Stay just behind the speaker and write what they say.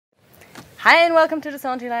Hi and welcome to the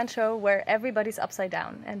Sontiland show where everybody's upside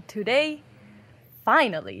down. And today,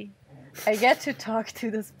 finally, I get to talk to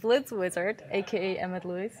the Splits Wizard, aka Emmett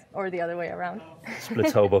Lewis, or the other way around.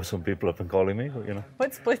 Splits hobo, some people have been calling me, but you know.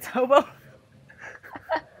 What Splits Hobo?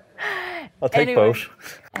 I'll take Anyway.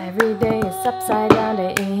 both. Every day is upside down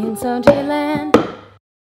day in Sontiland.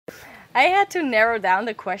 I had to narrow down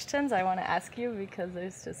the questions I want to ask you because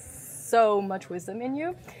there's just so much wisdom in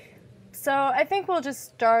you. So I think we'll just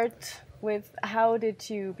start with how did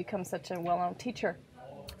you become such a well-known teacher?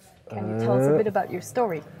 Can you tell us a bit about your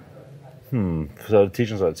story? So the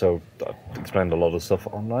teaching side, so I explained a lot of stuff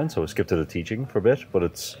online, so I skipped to the teaching for a bit, but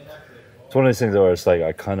it's one of these things where it's like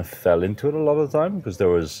I kind of fell into it a lot of the time because I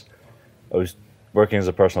was working as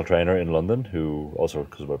a personal trainer in London, who also,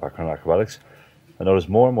 because of my background in acrobatics, I noticed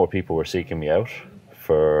more and more people were seeking me out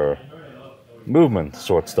for movement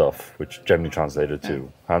sort stuff, which generally translated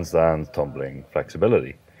to handstands, tumbling,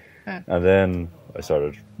 flexibility. And then I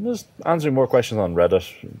started just answering more questions on Reddit,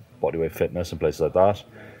 bodyweight fitness and places like that.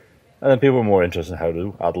 And then people were more interested in how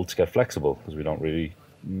do adults get flexible, because we don't really,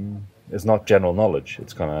 it's not general knowledge.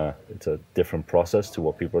 It's it's a different process to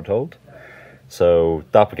what people are told. So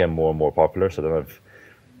that became more and more popular. So then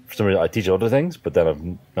for some reason I teach other things, but then I've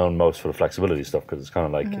known most for the flexibility stuff because it's kind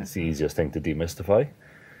of like it's the easiest thing to demystify.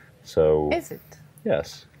 So Is it?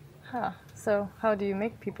 yes. Huh. So how do you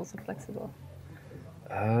make people so flexible?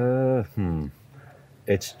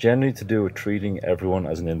 It's generally to do with treating everyone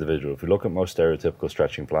as an individual. If you look at most stereotypical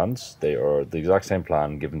stretching plans, they are the exact same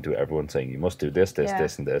plan given to everyone saying you must do this, this,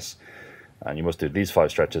 this, and this. And you must do these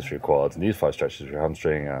 5 stretches for your quads, and these 5 stretches for your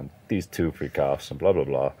hamstring, and these 2 for your calves, and blah, blah,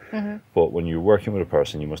 blah. But when you're working with a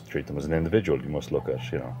person, you must treat them as an individual. You must look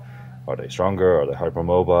at, are they stronger? Are they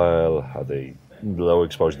hypermobile? Are they low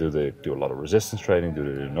exposure? Do they do a lot of resistance training? Do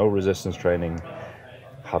they do no resistance training?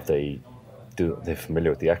 Are they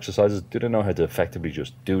familiar with the exercises? Do they know how to effectively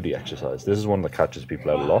just do the exercise? This is one that catches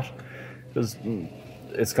people out a lot. Because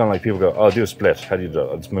it's kind of like people go, oh, I'll do a split. How do you do it?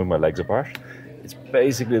 I'll just move my legs apart. It's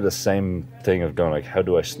basically the same thing of going like, how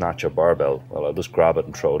do I snatch a barbell? Well, I'll just grab it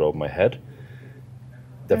and throw it over my head.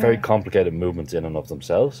 They're very complicated movements in and of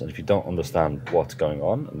themselves. And if you don't understand what's going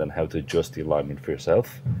on and then how to adjust the alignment for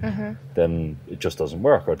yourself, then it just doesn't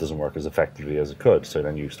work, or it doesn't work as effectively as it could. So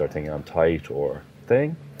then you start thinking I'm tight or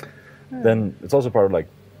thing. Then it's also part of like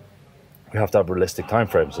you have to have realistic time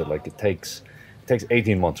frames. So like it takes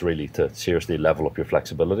 18 months really to seriously level up your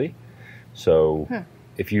flexibility. So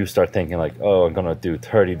if you start thinking like, oh, I'm gonna do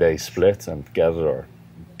 30-day split and get it, or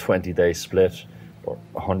 20-day split, or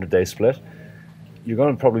 100-day split, you're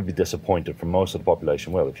gonna probably be disappointed for most of the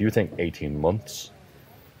population. Well, if you think 18 months,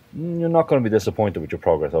 you're not gonna be disappointed with your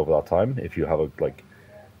progress over that time if you have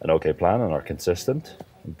an okay plan and are consistent.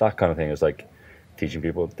 That kind of thing is like teaching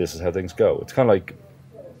people this is how things go. It's kind of like,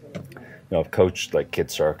 I've coached like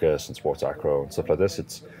Kids Circus and Sports Acro and stuff like this.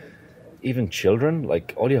 It's even children,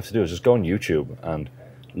 like all you have to do is just go on YouTube and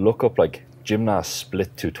look up like gymnast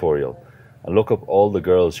split tutorial and look up all the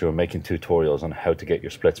girls who are making tutorials on how to get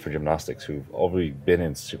your splits for gymnastics, who've already been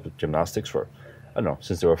in gymnastics for, I don't know,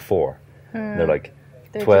 since they were 4. And they're like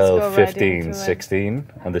They just 12, go right 15, into it.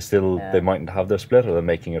 16, and they mightn't have their split, or they're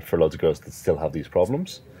making it for loads of girls that still have these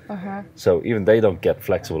problems. So even they don't get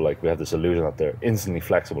flexible. Like we have this illusion that they're instantly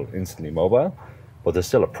flexible, instantly mobile, but there's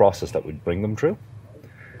still a process that would bring them through.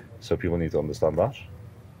 So people need to understand that.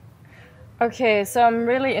 Okay, so I'm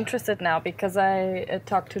really interested now because I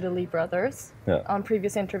talked to the Lee brothers Yeah. on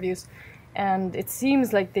previous interviews, and it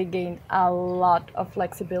seems like they gained a lot of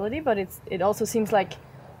flexibility, but it also seems like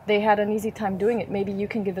they had an easy time doing it. Maybe you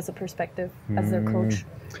can give us a perspective as their coach.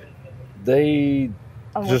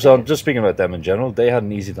 Just speaking about them in general, they had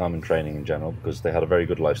an easy time in training in general because they had a very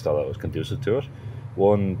good lifestyle that was conducive to it.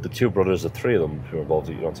 The 2 brothers, the 3 of them who are involved,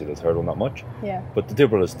 you don't see the third one that much. Yeah. But the 2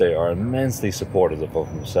 brothers, they are immensely supportive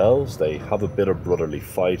of themselves. They have a bit of brotherly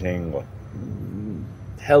fighting, what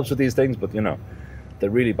helps with these things, but they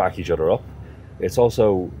really back each other up. It's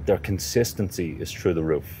also their consistency is through the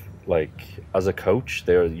roof. Like as a coach,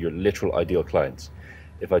 they're your literal ideal clients.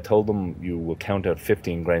 If I told them you will count out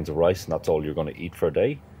 15 grains of rice and that's all you're going to eat for a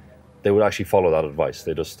day, they would actually follow that advice.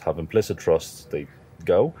 They just have implicit trust. They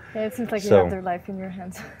go. Yeah, it seems like you have their life in your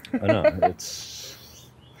hands. I know. It's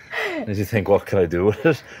as you think, what can I do with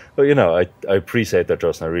it? But I appreciate their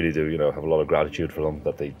trust, and I really do. Have a lot of gratitude for them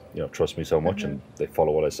that they trust me so much and they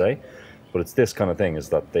follow what I say. But it's this kind of thing: is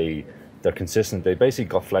that they're consistent. They basically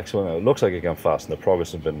got flexible. And it looks like it came fast, and their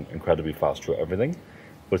progress has been incredibly fast through everything.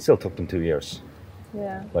 But it still took them 2 years.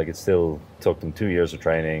 Yeah. Like it still took them 2 years of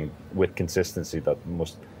training with consistency. I think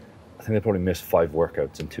they probably missed 5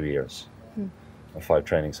 workouts in 2 years. of 5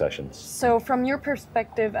 training sessions. So from your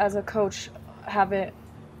perspective as a coach,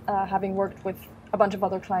 having worked with a bunch of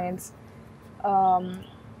other clients,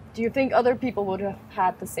 do you think other people would have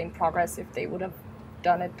had the same progress if they would have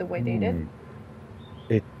done it the way they did?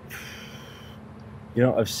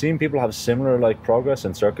 I've seen people have similar like progress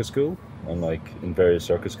in circus school, and like in various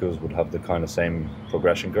circus schools would have the kind of same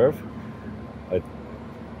progression curve. I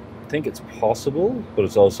think it's possible, but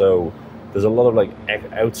it's also, there's a lot of like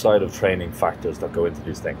outside of training factors that go into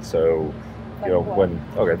these things. So, this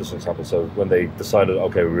is an example. So when they decided,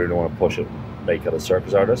 okay, we really want to push it, make it a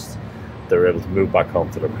circus artist, they were able to move back home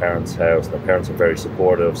to their parents' house. Their parents are very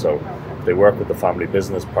supportive, so they work with the family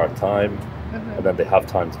business part-time, and then they have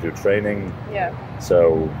time to do training. Yeah.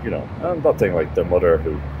 So, and that thing, like their mother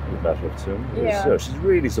who we met with soon, she's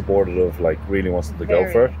really supportive, like really wants them to go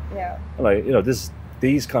for it. Yeah. And like,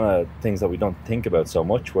 these kind of things that we don't think about so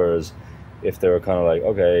much, whereas if they were kind of like,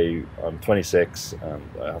 okay, I'm 26 and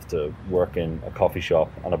I have to work in a coffee shop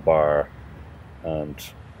and a bar, and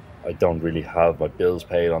I don't really have my bills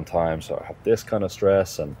paid on time, so I have this kind of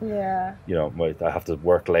stress, and I have to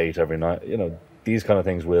work late every night. These kind of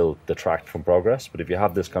things will detract from progress. But if you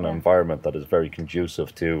have this kind of environment that is very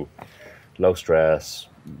conducive to low stress,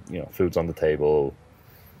 food's on the table,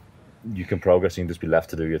 you can progress. You can just be left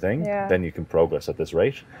to do your thing. Yeah. Then you can progress at this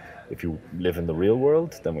rate. If you live in the real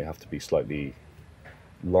world, then we have to be slightly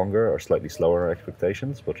longer or slightly slower in our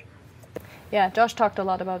expectations. But yeah, Josh talked a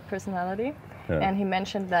lot about personality, and he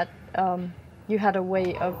mentioned that you had a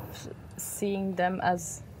way of seeing them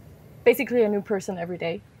as basically a new person every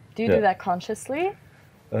day. Do you do that consciously?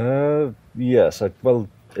 Yes. It's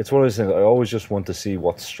one of those things. I always just want to see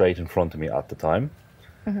what's straight in front of me at the time.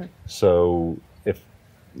 So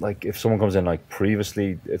if someone comes in like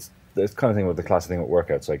previously, it's kind of thing with the classic thing with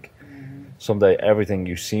workouts. Like someday everything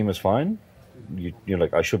you seem is fine. You're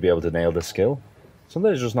like, I should be able to nail this skill.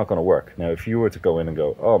 Someday it's just not going to work. Now, if you were to go in and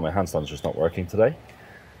go, oh, my handstand's just not working today,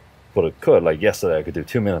 but it could. Like yesterday, I could do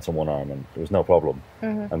 2 minutes on one arm and there was no problem.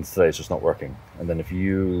 And today it's just not working. And then if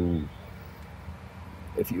you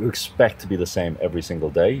expect to be the same every single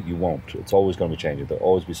day, you won't. It's always going to be changing. There'll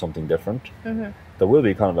always be something different. There will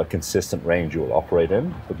be kind of a consistent range you will operate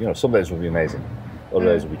in. But some days will be amazing, other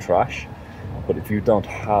days will be trash. But if you don't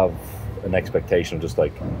have an expectation of just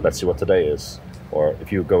like, let's see what today is, or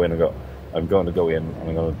if you go in and go, I'm going to go in and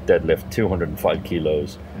I'm going to deadlift 205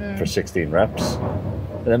 kilos for 16 reps.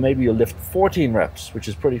 And then maybe you'll lift 14 reps, which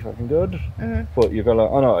is pretty fucking good. But you're going to,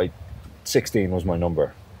 oh no, 16 was my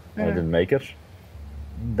number and I didn't make it.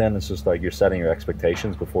 Then it's just like you're setting your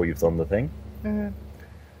expectations before you've done the thing.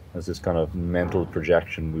 There's this kind of mental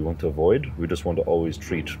projection we want to avoid. We just want to always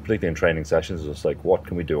treat, particularly in training sessions, just like, what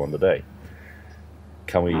can we do on the day?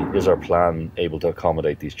 Is our plan able to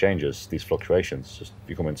accommodate these changes, these fluctuations? Just if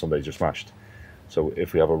you come in some days you're smashed. So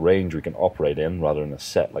if we have a range we can operate in rather than a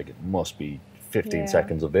set, like it must be 15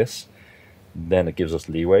 seconds of this, then it gives us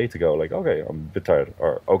leeway to go like, okay, I'm a bit tired,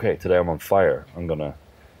 or okay, today I'm on fire, I'm gonna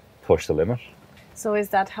push the limit. So is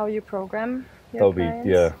that how you program your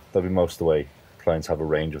clients? That'll be most of the way. Clients have a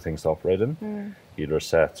range of things to operate in, either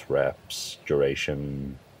sets, reps,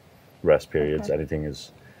 duration, rest periods. Anything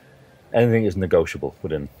is negotiable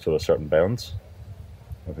within sort of certain bounds.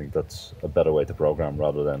 I think that's a better way to program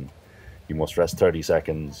rather than you must rest 30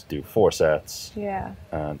 seconds, do 4 sets,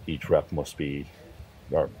 and each set must be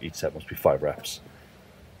 5 reps.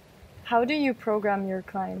 How do you program your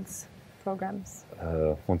clients' programs?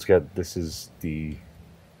 Once again, this is the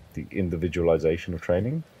individualization of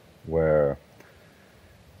training, where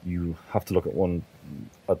you have to look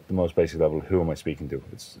at the most basic level. Who am I speaking to?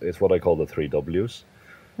 It's what I call the 3 Ws.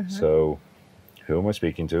 So, who am I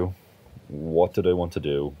speaking to? What do they want to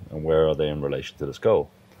do? And where are they in relation to this goal?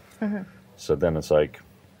 So then it's like,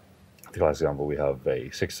 the classic example, we have a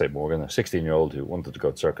 16-year-old who wanted to go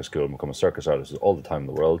to circus school and become a circus artist all the time in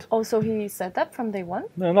the world. Oh, so he said that from day one?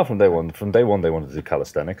 No, not from day one. From day one, they wanted to do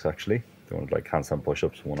calisthenics, actually. They wanted like handstand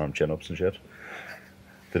push-ups, one-arm chin-ups and shit.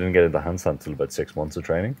 They didn't get into handstand until about 6 months of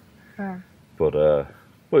training. But,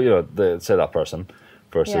 they say that person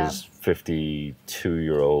versus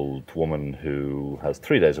 52-year-old woman who has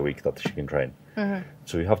 3 days a week that she can train.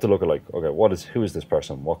 So you have to look at like, okay, who is this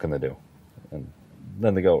person? What can they do? And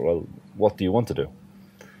then they go, well, what do you want to do?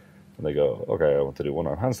 And they go, okay, I want to do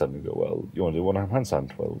one-arm handstand. And we go, well, you want to do one-arm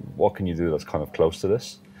handstand? Well, what can you do that's kind of close to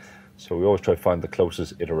this? So we always try to find the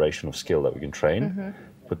closest iteration of skill that we can train.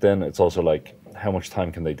 But then it's also like, how much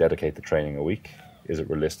time can they dedicate to training a week? Is it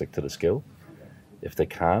realistic to the skill? If they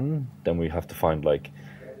can, then we have to find like,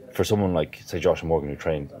 for someone like, say, Josh and Morgan who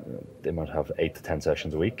train, they might have 8 to 10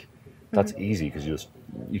 sessions a week. That's easy because you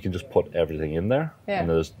you can just put everything in there, Yeah. and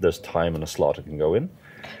there's time and a slot it can go in.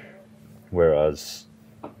 Whereas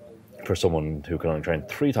for someone who can only train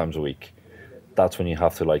 3 times a week, that's when you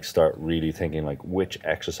have to like start really thinking like which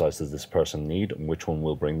exercise does this person need and which one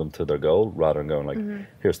will bring them to their goal, rather than going like,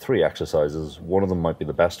 here's 3 exercises, one of them might be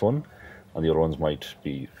the best one and the other ones might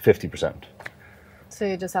be 50%. So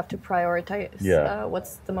you just have to prioritize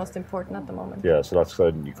what's the most important at the moment. Yeah, so that's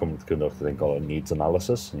when you come to enough to think on a needs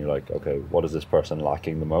analysis, and you're like, okay, what is this person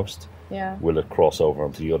lacking the most? Yeah. Will it cross over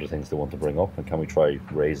onto the other things they want to bring up, and can we try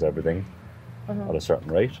raise everything at a certain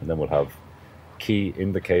rate? And then we'll have key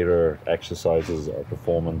indicator exercises or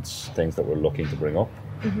performance things that we're looking to bring up.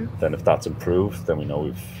 Then if that's improved, then we know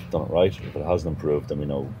we've done it right. If it hasn't improved, then we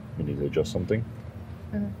know we need to adjust something.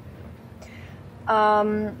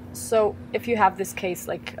 So if you have this case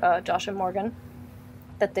like Josh and Morgan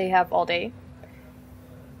that they have all day,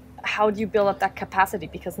 how do you build up that capacity?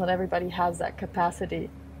 Because not everybody has that capacity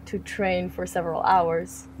to train for several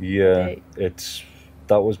hours. Yeah,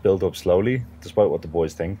 that was built up slowly, despite what the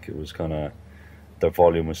boys think. It was kind of, their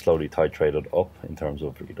volume was slowly titrated up in terms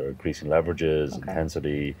of either increasing leverages,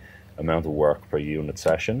 intensity, amount of work per unit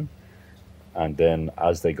session. And then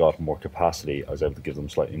as they got more capacity, I was able to give them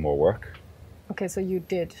slightly more work. Okay, so you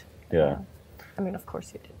did. Yeah. I mean, of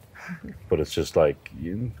course you did. But it's just like,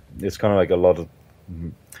 it's kind of like a lot of,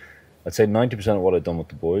 I'd say 90% of what I'd done with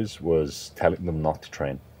the boys was telling them not to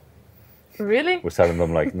train. Really? Was telling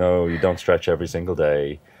them like, no, you don't stretch every single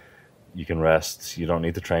day. You can rest. You don't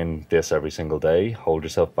need to train this every single day. Hold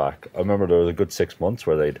yourself back. I remember there was a good 6 months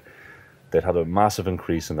where they'd had a massive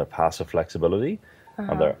increase in their passive flexibility,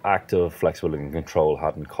 and their active flexibility and control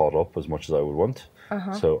hadn't caught up as much as I would want.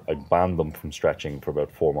 So I banned them from stretching for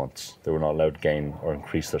about 4 months. They were not allowed to gain or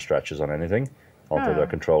increase their stretches on anything until their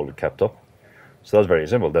control had kept up. So that was very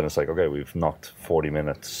simple. Then it's like, okay, we've knocked 40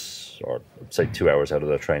 minutes or say 2 hours out of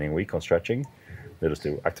their training week on stretching. They just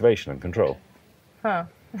do activation and control. Huh.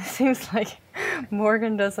 It seems like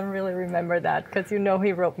Morgan doesn't really remember that, because you know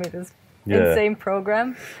he wrote me this insane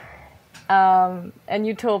program. And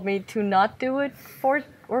you told me to not do it 4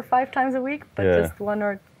 or 5 times a week, but just 1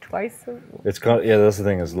 or twice. It's kind of, that's the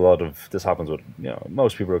thing, is a lot of this happens with,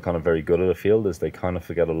 most people are kind of very good at a field, is they kind of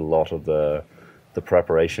forget a lot of the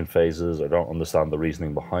preparation phases, or don't understand the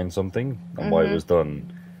reasoning behind something and why it was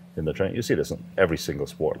done in the training. You see this in every single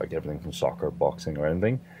sport, like everything from soccer, boxing, or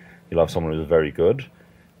anything. You'll have someone who's very good,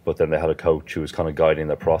 but then they had a coach who was kind of guiding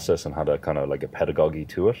the process and had a kind of like a pedagogy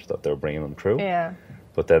to it that they were bringing them through. Yeah.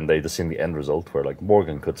 But then they just seen the end result where like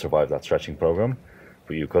Morgan could survive that stretching program,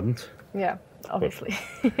 but you couldn't. Yeah, obviously.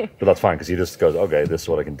 But that's fine, because he just goes, okay, this is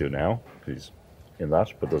what I can do now. He's in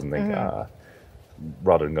that, but doesn't think,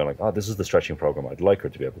 rather than going like, this is the stretching program I'd like her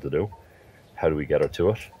to be able to do. How do we get her to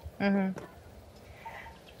it?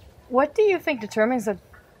 What do you think determines a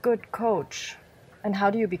good coach? And how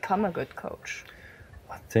do you become a good coach?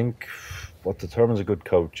 I think what determines a good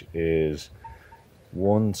coach is,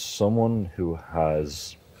 one, someone who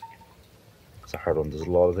has, it's a hard one, there's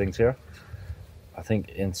a lot of things here. I think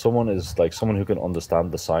in someone is like someone who can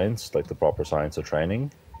understand the science, like the proper science of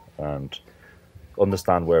training, and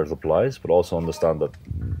understand where it applies, but also understand that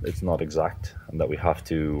it's not exact, and that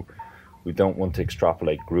we don't want to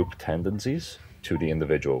extrapolate group tendencies to the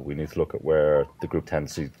individual. We need to look at where the group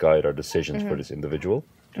tendencies guide our decisions for this individual.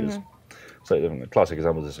 So a classic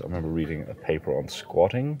example is, I remember reading a paper on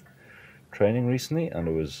squatting training recently, and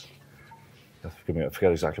it was, I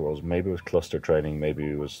forget exactly what it was, maybe it was cluster training, maybe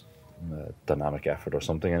it was dynamic effort or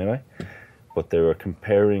something anyway. But they were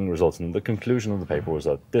comparing results, and the conclusion of the paper was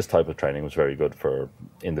that this type of training was very good for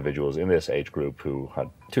individuals in this age group who had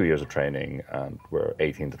 2 years of training and were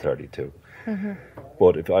 18 to 32.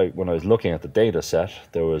 But when I was looking at the data set,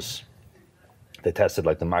 they tested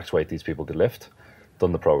like the max weight these people could lift,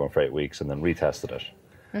 done the program for 8 weeks, and then retested it.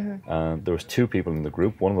 And there was 2 people in the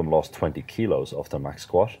group. One of them lost 20 kilos off their max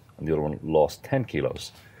squat, and the other one lost 10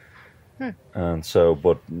 kilos. And so,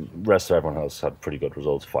 but the rest of everyone else had pretty good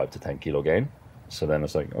results, 5 to 10 kilo gain. So then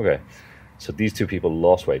it's like, okay, so these 2 people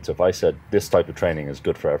lost weight. So if I said this type of training is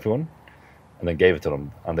good for everyone, and then gave it to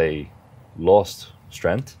them, and they lost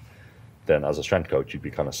strength, then as a strength coach, you'd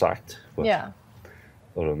be kind of sacked. But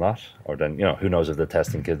other than that, or then, who knows if the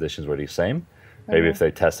testing conditions were the same. Maybe if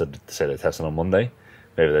they tested on Monday,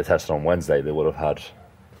 maybe they tested on Wednesday, they would have had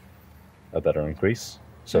a better increase.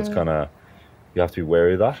 So it's kind of, you have to be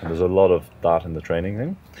wary of that, and there's a lot of that in the training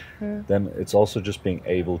thing. Then it's also just being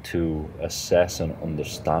able to assess and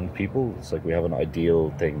understand people. It's like we have an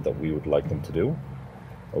ideal thing that we would like them to do,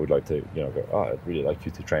 or we'd like to, go, I'd really like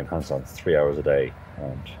you to train handstands 3 hours a day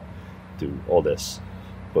and do all this.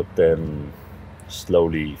 But then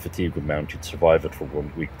slowly fatigue would mount. You'd survive it for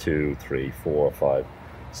 1 week, 2, 3, 4, 5,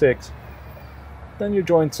 6. Then your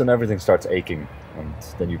joints and everything starts aching, and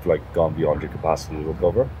then you've like gone beyond your capacity to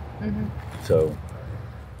recover. So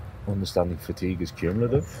understanding fatigue is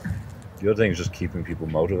cumulative. The other thing is just keeping people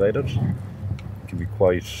motivated. It can be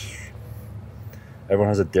quite... Everyone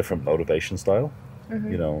has a different motivation style.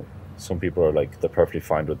 You know, some people are like, they're perfectly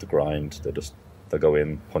fine with the grind. They go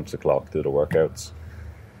in, punch the clock, do the workouts.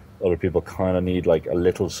 Other people kind of need like a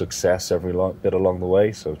little success every bit along the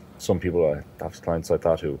way. So some people, I have clients like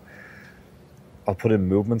that who I'll put in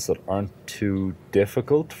movements that aren't too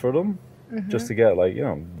difficult for them, just to get like, you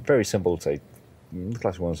know, very simple. Say, the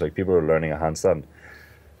classic ones, like people are learning a handstand.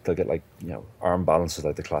 They'll get like, you know, arm balances,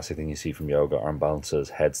 like the classic thing you see from yoga, arm balances,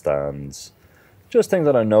 headstands, just things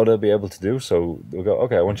that I know they'll be able to do. So they'll go,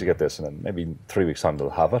 okay, I want you to get this. And then maybe 3 weeks time they'll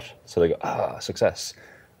have it. So they go, success.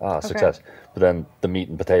 Success. But then the meat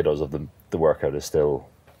and potatoes of the workout is still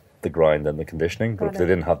the grind and the conditioning. But if they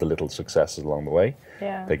didn't have the little successes along the way,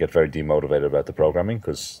 they get very demotivated about the programming,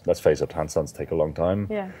 because let's face it, handstands take a long time.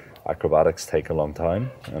 Acrobatics take a long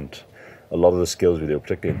time. And a lot of the skills we do,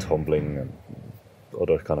 particularly in tumbling and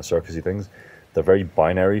other kind of circusy things, they're very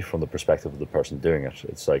binary from the perspective of the person doing it.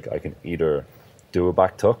 It's like I can either do a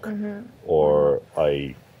back tuck or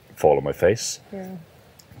I fall on my face.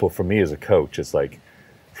 But for me as a coach, it's like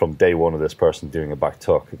from day one of this person doing a back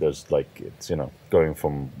tuck, there's like, it's, you know, going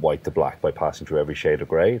from white to black by passing through every shade of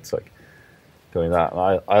grey. It's like doing that.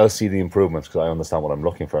 And I'll see the improvements because I understand what I'm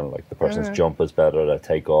looking for. And like the person's jump is better, they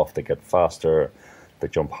take off, they get faster, they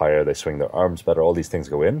jump higher, they swing their arms better, all these things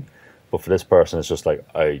go in. But for this person, it's just like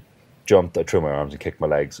I jumped, I threw my arms and kicked my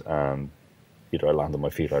legs, and either I land on my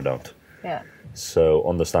feet or I don't. So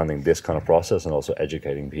understanding this kind of process and also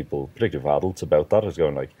educating people, particularly adults, about that is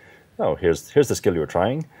going like, oh, here's the skill you were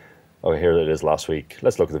trying. Oh, here it is last week.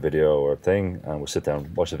 Let's look at the video or thing, and we'll sit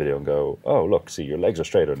down, watch the video and go, oh, look, see, your legs are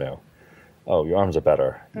straighter now. Oh, your arms are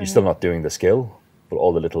better. You're still not doing the skill, but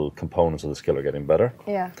all the little components of the skill are getting better.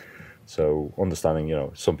 So understanding, you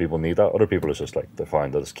know, some people need that. Other people are just like, they're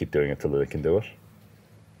fine, they'll just keep doing it till they can do it.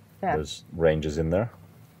 There's ranges in there.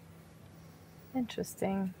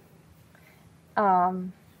 Interesting. I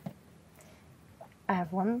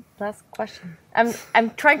have one last question. I'm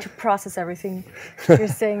trying to process everything you're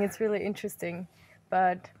saying. It's really interesting,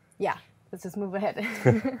 but yeah, let's just move ahead.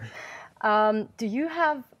 Do you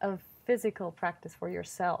have a physical practice for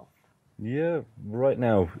yourself? Yeah, right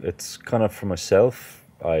now it's kind of for myself.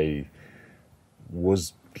 I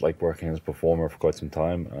was like working as a performer for quite some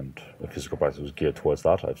time, and the physical practice was geared towards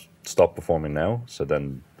that. I've stopped performing now, so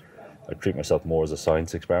then I treat myself more as a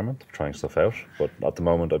science experiment, trying stuff out. But at the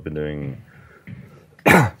moment, I've been doing,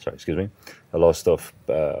 a lot of stuff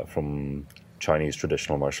from Chinese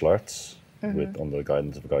traditional martial arts, with under the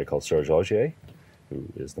guidance of a guy called Serge Augier, who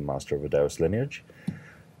is the master of a Taoist lineage.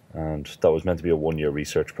 And that was meant to be a 1-year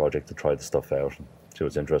research project to try the stuff out. So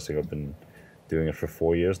it's interesting. I've been doing it for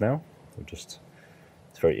 4 years now. It's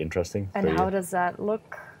very interesting. And how does that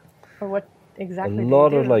look? Or what exactly? A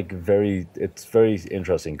lot of like it's very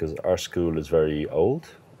interesting because our school is very old,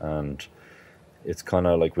 and it's kind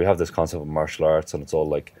of like we have this concept of martial arts, and it's all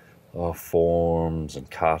like forms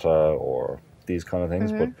and kata or these kind of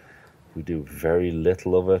things, but we do very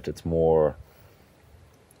little of it. It's more,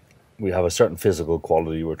 we have a certain physical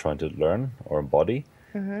quality we're trying to learn or embody,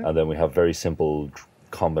 and then we have very simple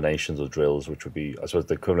combinations of drills, which would be, I suppose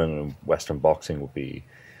the equivalent in Western boxing would be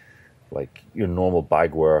like your normal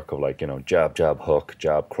bag work of like, you know, jab, jab, hook,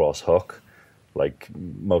 jab, cross, hook. Like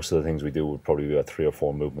most of the things we do would probably be about 3 or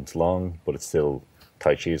 4 movements long, but it's still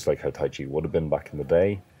Tai Chi. It's like how Tai Chi would have been back in the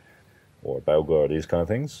day, or Baoge, or these kind of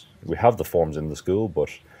things. We have the forms in the school, but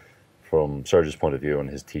from Serge's point of view and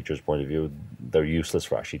his teacher's point of view, they're useless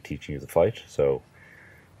for actually teaching you to fight. So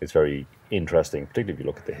it's very interesting, particularly if you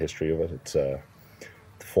look at the history of it. It's the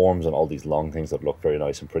forms and all these long things that look very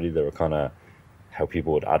nice and pretty. They were kind of how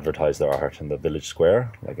people would advertise their art in the village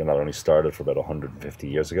square, like, and that only started for about 150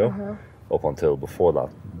 years ago. Up until before that,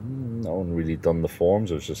 no one really done the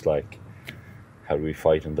forms. It was just like, how do we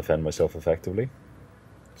fight and defend myself effectively?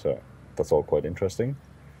 So that's all quite interesting.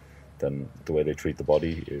 Then the way they treat the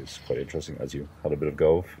body is quite interesting, as you had a bit of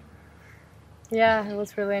go of. Yeah, it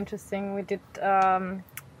was really interesting. We did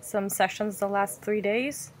some sessions the last 3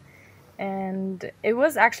 days, and it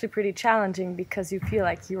was actually pretty challenging because you feel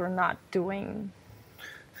like you're not doing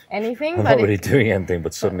anything. I'm not really doing anything,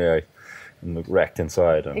 but suddenly I'm wrecked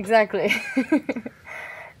inside. Exactly.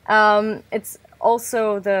 It's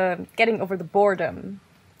also the getting over the boredom,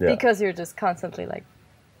 because you're just constantly like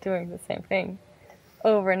doing the same thing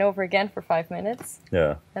over and over again for 5 minutes.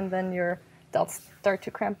 And then that'll start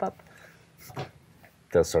to cramp up.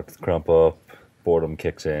 they'll start to cramp up, boredom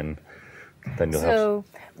kicks in. Then you'll So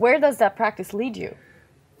where does that practice lead you?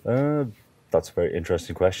 That's a very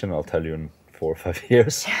interesting question. I'll tell you in 4 or 5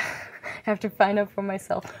 years. I have to find out for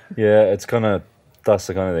myself. Yeah, that's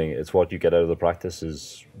the kind of thing. It's what you get out of the practice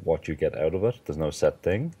is what you get out of it. There's no set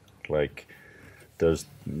thing. Like, there's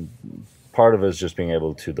part of it is just being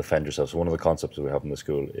able to defend yourself. So one of the concepts that we have in the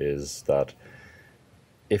school is that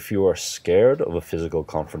if you are scared of a physical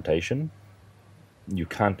confrontation, you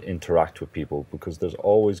can't interact with people because there's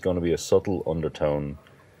always going to be a subtle undertone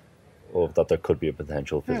of that there could be a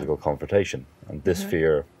potential physical confrontation. And this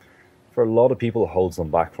fear, for a lot of people, holds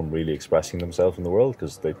them back from really expressing themselves in the world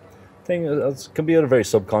because they think it can be at a very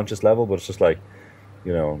subconscious level, but it's just like,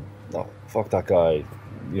 you know, oh, fuck that guy,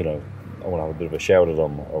 you know, I want to have a bit of a shout at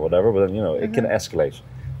him or whatever, but then, you know, it can escalate.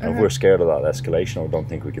 And if we're scared of that escalation or don't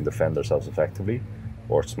think we can defend ourselves effectively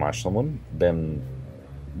or smash someone, then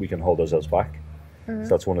we can hold ourselves back. So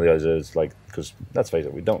that's one of the ideas, like, because let's face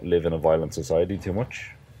it, we don't live in a violent society too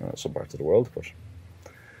much, some parts of the world, but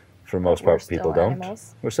for the most part, people don't.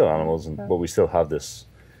 Animals. We're still animals, but we still have this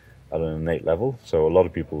at an innate level. So a lot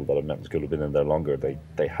of people that I've met in school have been in there longer.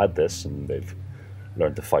 They had this and they've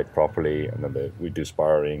learned to fight properly, and then we do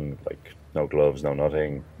sparring, like no gloves, no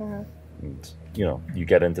nothing, and you know, you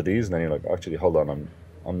get into these, and then you're like, actually, hold on,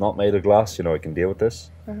 I'm not made of glass. You know, I can deal with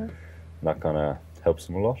this. And that kind of helps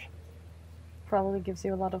them a lot. Probably gives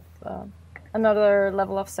you a lot of another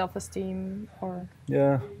level of self-esteem, or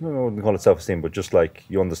yeah, I wouldn't call it self-esteem, but just like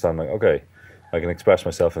you understand, like, okay, I can express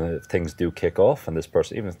myself, and if things do kick off, and this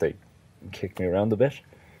person, even if they kick me around a bit,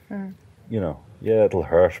 you know, yeah, it'll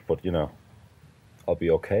hurt, but you know, I'll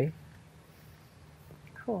be okay.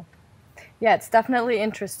 Cool. Yeah, it's definitely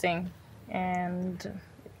interesting, and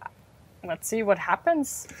let's see what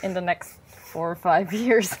happens in the next 4 or 5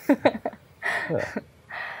 years.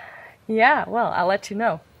 Yeah, well, I'll let you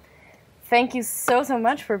know. Thank you so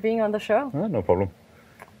much for being on the show. No problem.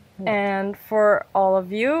 And for all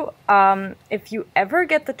of you, if you ever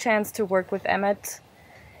get the chance to work with Emmett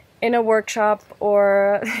in a workshop,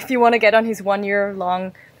 or if you want to get on his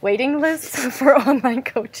 1-year-long waiting list for online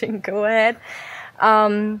coaching, go ahead.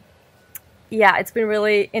 Yeah, it's been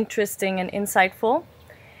really interesting and insightful.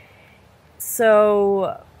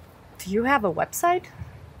 So, do you have a website?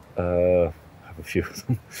 I have a few of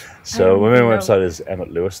them. So my main website is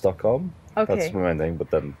emmettlewis.com. Okay. That's my main thing, but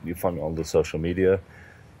then you find me on the social media.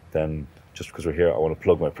 Then, just because we're here, I want to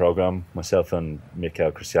plug my program. Myself and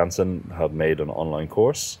Mikael Christiansen have made an online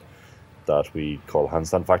course that we call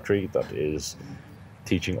Handstand Factory, that is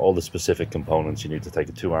teaching all the specific components you need to take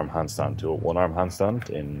a 2-arm handstand to a 1-arm handstand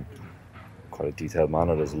in quite a detailed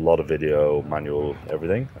manner. There's a lot of video, manual,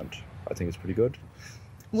 everything, and I think it's pretty good.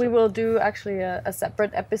 We will do actually a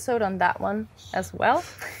separate episode on that one as well.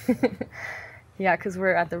 Yeah, because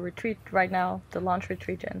we're at the retreat right now, the launch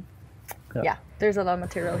retreat, and yeah, there's a lot of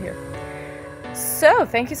material here. So,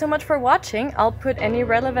 thank you so much for watching. I'll put any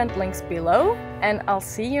relevant links below, and I'll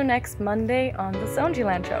see you next Monday on the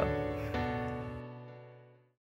Zonjiland Show.